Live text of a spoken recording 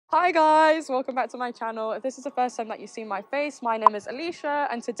Hi guys, welcome back to my channel. If this is the first time that you've seen my face, my name is Aleesha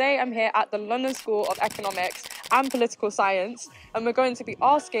and today I'm here at the London School of Economics and Political Science and we're going to be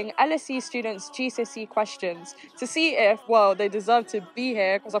asking LSE students GCSE questions to see if, well, they deserve to be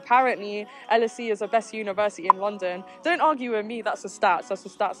here because apparently LSE is the best university in London. Don't argue with me, that's the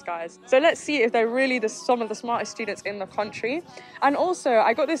stats guys. So let's see if they're really some of the smartest students in the country. And also,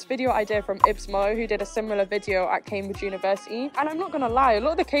 I got this video idea from Ibsmo who did a similar video at Cambridge University and I'm not gonna lie, a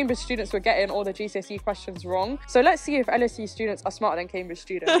lot of the Cambridge students were getting all the GCSE questions wrong. So let's see if LSE students are smarter than Cambridge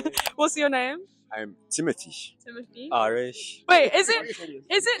students. What's your name? I'm Timothy. Timothy? Arish. Wait, is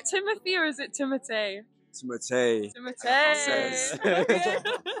it Timothy or is it Timothy? Timothy. Timothy. Okay.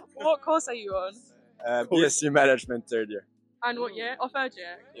 What course are you on? BSc Management third year. And what year? Or third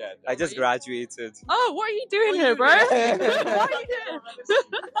year? Yeah, I just graduated. Oh, what are you doing here, bro? What are you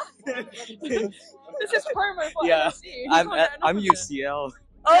doing? This is promo for LSE. I'm UCL.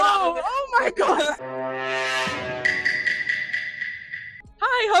 Oh my god!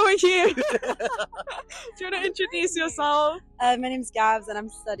 Hi, how are you? Do you want to introduce yourself? My name is Gabs and I'm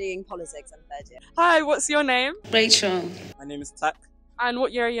studying politics. I'm third year. Hi, what's your name? Rachel. My name is Tak. And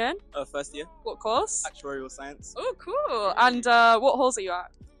what year are you in? First year. What course? Actuarial Science. Oh, cool. And what halls are you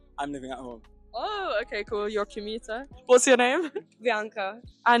at? I'm living at home. Oh, okay, cool. You're a commuter. What's your name? Bianca,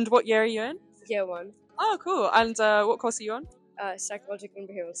 And what year are you in? year one. Oh, cool. And what course are you on? Psychological and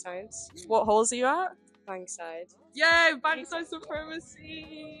behavioral science. What halls are you at? Bankside. Yay, Bankside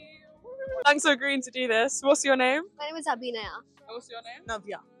Supremacy! Thanks for agreeing to do this. What's your name? My name is Abhinaya. And what's your name?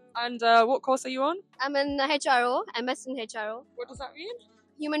 Navya. And what course are you on? I'm in HRO, MS in HRO, What does that mean?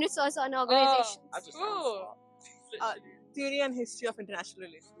 Human Resource and Organization. Cool. Theory and history of international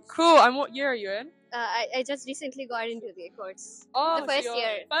relations. Cool. And what year are you in? I just recently got into the course. Oh, The first so you're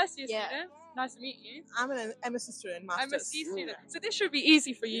year. First year Yeah. student. Nice to meet you. I'm an MSc student, I'm a master's. C student. So this should be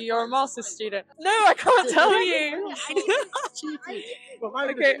easy for you. You're a master's student. No, I can't tell you.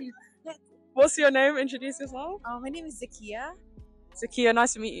 Okay. What's your name? Introduce yourself. My name is Zakia. Zakia,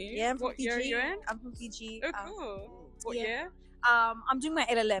 nice to meet you. Yeah, I'm from What PG. year are you in? I'm from PG. Oh, cool. What yeah. year? I'm doing my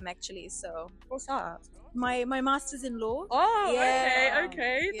LLM actually, so What's that? my master's in law. Oh, Yeah.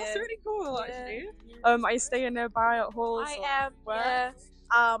 okay. That's Yeah. really cool, Yeah. actually. Are you staying nearby at halls? I or am. where? Yeah.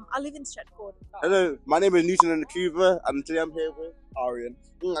 I live in Stratford. Hello, my name is Newton and Cuba, and today I'm here with Arian.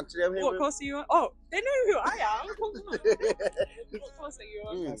 And today I'm here What with... course are you on? Oh, they know who I am. What course are you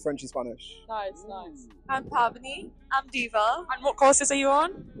on? French and Spanish. Nice, nice. I'm Pavani. I'm Diva. And what courses are you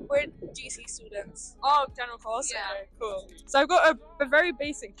on? We're GC students. Oh, general course? Yeah. Okay, cool. So I've got a very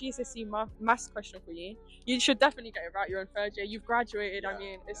basic GCSE maths question for you. You should definitely get it right. You're in third year. You've graduated. I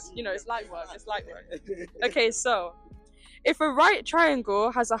mean, it's light work. It's light work. Okay, so if a right triangle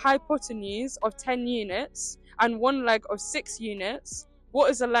has a hypotenuse of 10 units and one leg of 6 units, what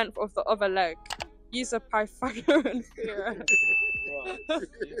is the length of the other leg? Use a Pythagorean theorem.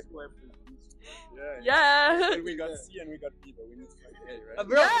 Yeah. We got C and we got B, but we need to find A, right?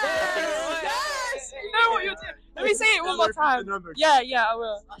 Yes! You know what you're doing. Let me say it one more time. Yeah, I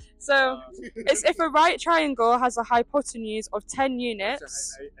will. So, it's if a right triangle has a hypotenuse of 10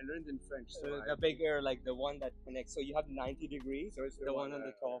 units. I learned in French. So the bigger, like the one that connects. So you have 90 degrees. So it's the one on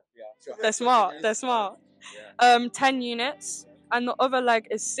the top. Yeah. They're smart. 10 units. And the other leg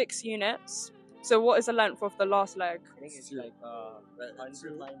is 6 units. So what is the length of the last leg? I think it's like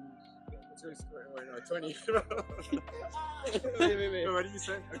 100 minus. 20. Wait. What did you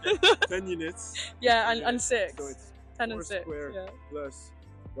say? Okay. 10 units. Yeah, and 6. So it's 10 and 4 6. square Yeah. plus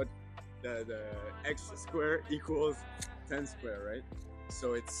what the x square equals 10 square, right?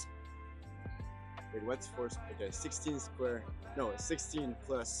 So it's what's 4 square? Okay, 16 square. No, 16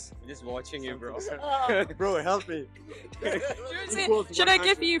 plus. I'm just watching you, bro. Bro, help me. Should I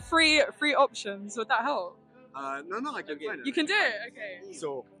give you three options? Would that help? No, I can find it. You can do it. Okay.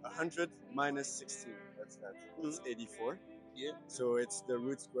 So 100 minus 16. That's that. It's 84. Yeah. So it's the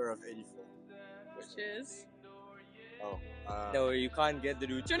root square of 84. Which is. Oh. No, you can't get the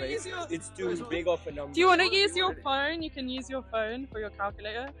root. Do you wanna use your- It's too big of a number. Do you want to use your phone? You can use your phone for your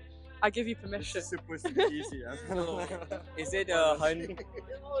calculator. I give you This permission. is supposed to be easy. Huh? Is it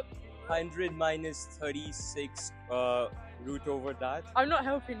 100 minus 36 root over that? I'm not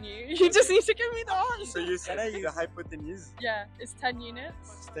helping you. You just need to give me the answer. So you said the hypotenuse Yeah, it's 10 units.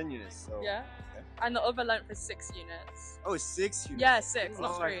 is 10 units. So. Yeah. Okay. And the other length is 6 units. Oh, 6 units. Yeah, 6,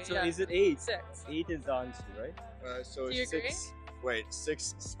 not Oh, 3. So yeah. is it 8? 6. 8 is the answer, right? So Do you 6 Wait,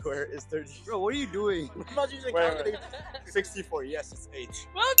 6 square is 30. Bro, what are you doing? I'm not using Wait, calculator. 64. Yes, it's 8.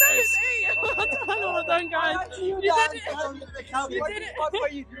 Well done, it's 8. Well done, guys. You did it. You did it. What are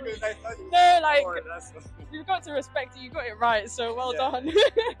you doing? No, like, That's you've got to respect it. You got it right, so well Yeah. done.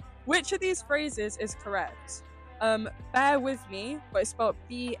 Which of these phrases is correct? Bear with me, but it's spelled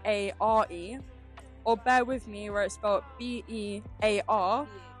B-A-R-E, or bear with me where it's spelled B-E-A-R,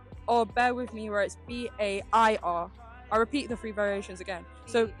 or bear with me where it's B-A-I-R. I'll repeat the 3 variations again.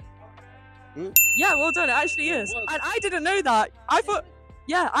 So, yeah, well done. It actually is. And I didn't know that. I thought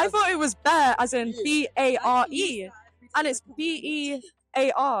it was bear as in B-A-R-E, and it's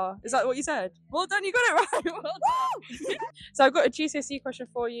B-E-A-R. Is that what you said? Well done, you got it right. Well done. So I've got a GCSE question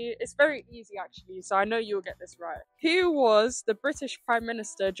for you. It's very easy actually, so I know you'll get this right. Who was the British Prime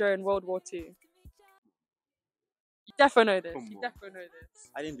Minister during World War II? You defo know this. You defo know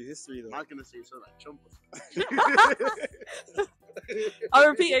this. I didn't do history though. I'm gonna say so like Trump. I'll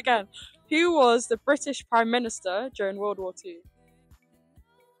repeat it again. Who was the British Prime Minister during World War II?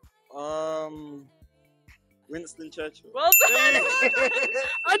 Winston Churchill. Well done. I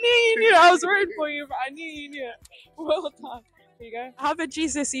knew you knew it. I was rooting for you, but I knew you knew it. Well done. Here you go. I have a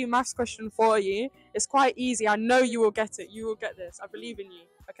GCSE maths question for you. It's quite easy. I know you will get it. You will get this. I believe in you.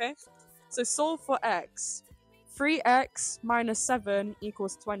 Okay? So solve for x. 3x minus 7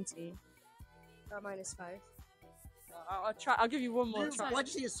 equals 20. Minus 5. I'll try. I'll give you one more try. Why'd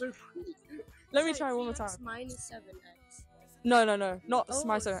you say it's so pretty? Let me try one more time. Minus 7x. No. Not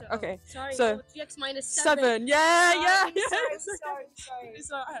my 7. Okay. Sorry. So 3x minus 7. 7. Yeah. Sorry.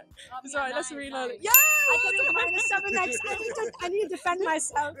 It's alright. It's alright. Let's reload it. Yeah. I thought it was minus 7x. I need to defend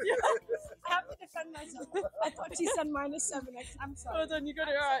myself. I have to defend myself. I thought she said minus 7x. I'm sorry. Well done, you got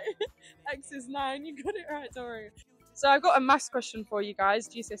it right. X is 9, you got it right, don't worry. So I've got a maths question for you guys,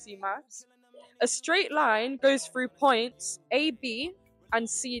 GCSE maths. A straight line goes through points A, B, and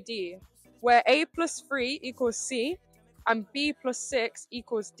C, D, where A plus 3 equals C, and B plus 6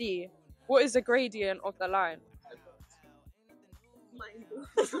 equals D. What is the gradient of the line?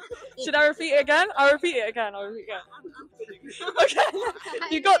 Should I repeat it again? I'll repeat it again. Okay,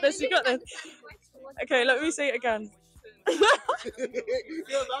 you got this. Okay, let me say it again.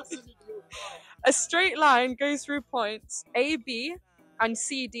 A straight line goes through points A, B, and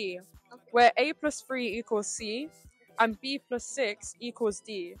C, D, where A plus 3 equals C, and B plus 6 equals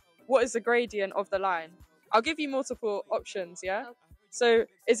D. What is the gradient of the line? I'll give you multiple options, yeah? So,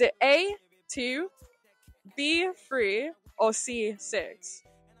 is it A, 2, B, 3, or C, 6?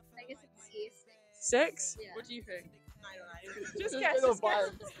 I guess it's C. 6? Yeah. What do you think? I don't know. Just guess. Just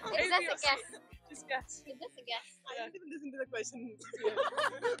guess. It's just a guess. Just guess. It's just a guess. I didn't even listen to the question.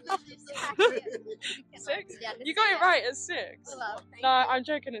 6? Yeah, You got it right, it's 6. Well, No, I'm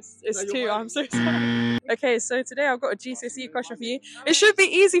joking, it's 2. I'm so sorry. Okay, so today I've got a GCSE question for you. It should be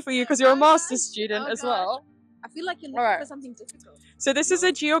easy for you because you're a master's student as well. I feel like you're looking Alright. for something difficult. So this is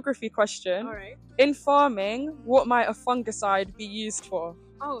a geography question. Alright. In farming, what might a fungicide be used for?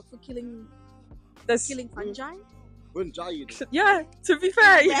 Oh, for killing There's fungi? yeah. To be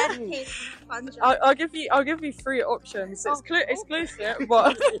fair, yeah. Eradicate fungi. I'll give you 3 options. It's exclusive,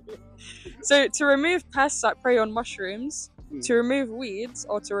 but so to remove pests that prey on mushrooms, to remove weeds,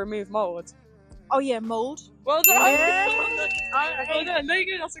 or to remove mold. Oh yeah, mold. Well done. Yeah. Well done. There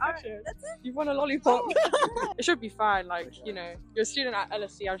you go. That's a question. That's it. You've won a lollipop. It should be fine. Like, you know, you're a student at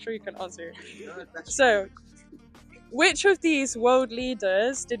LSE. I'm sure you can answer. So, which of these world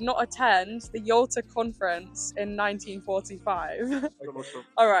leaders did not attend the Yalta Conference in 1945?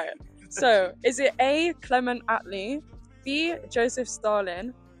 All right. So, is it A, Clement Attlee, B, Joseph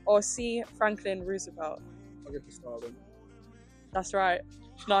Stalin, or C, Franklin Roosevelt? I'll get to Stalin. That's right.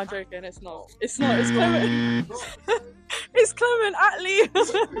 No, I'm joking. It's not. It's Clement. It's Clement Attlee.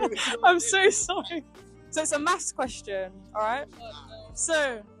 I'm so sorry. So it's a maths question. All right.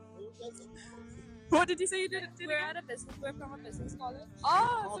 So, what did you say you did? We're at a business. We're from a business college.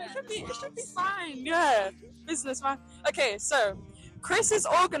 Oh, so it should be fine. Yeah, business man. Okay, so Chris is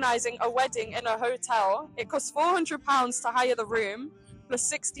organising a wedding in a hotel. It costs £400 to hire the room, plus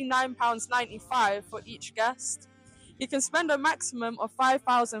 £69.95 for each guest. He can spend a maximum of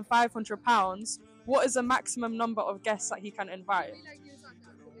 £5,500. What is the maximum number of guests that he can invite?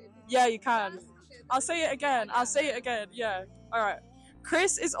 Yeah, you can. I'll say it again. Yeah. All right.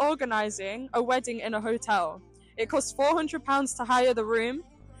 Chris is organising a wedding in a hotel. It costs £400 to hire the room,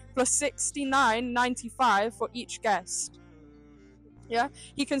 plus $69.95 for each guest. Yeah.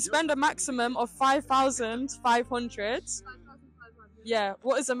 He can spend a maximum of £5,500. Yeah.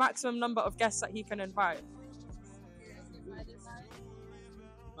 What is the maximum number of guests that he can invite?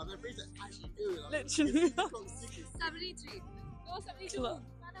 Literally. 73. No, 72. Close.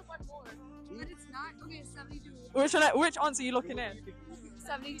 Not have one more. But it's not. Okay, 72. Which answer are you looking in?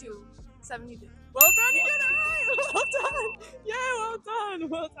 72. 72. Well done, you get it right! Well done! Yeah, well done!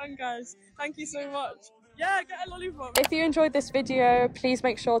 Well done, guys. Thank you so much. Yeah, get a lollipop. If you enjoyed this video, please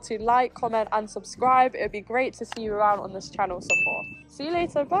make sure to like, comment and subscribe. It would be great to see you around on this channel some more. See you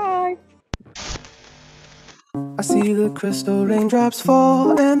later, bye! I see the crystal raindrops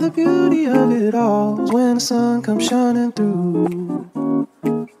fall, and the beauty of it all is when the sun comes shining through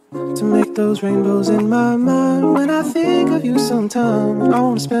to make those rainbows in my mind. When I think of you sometime, I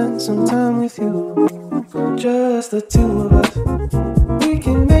want to spend some time with you. Just the two of us. We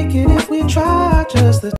can make it if we try. Just the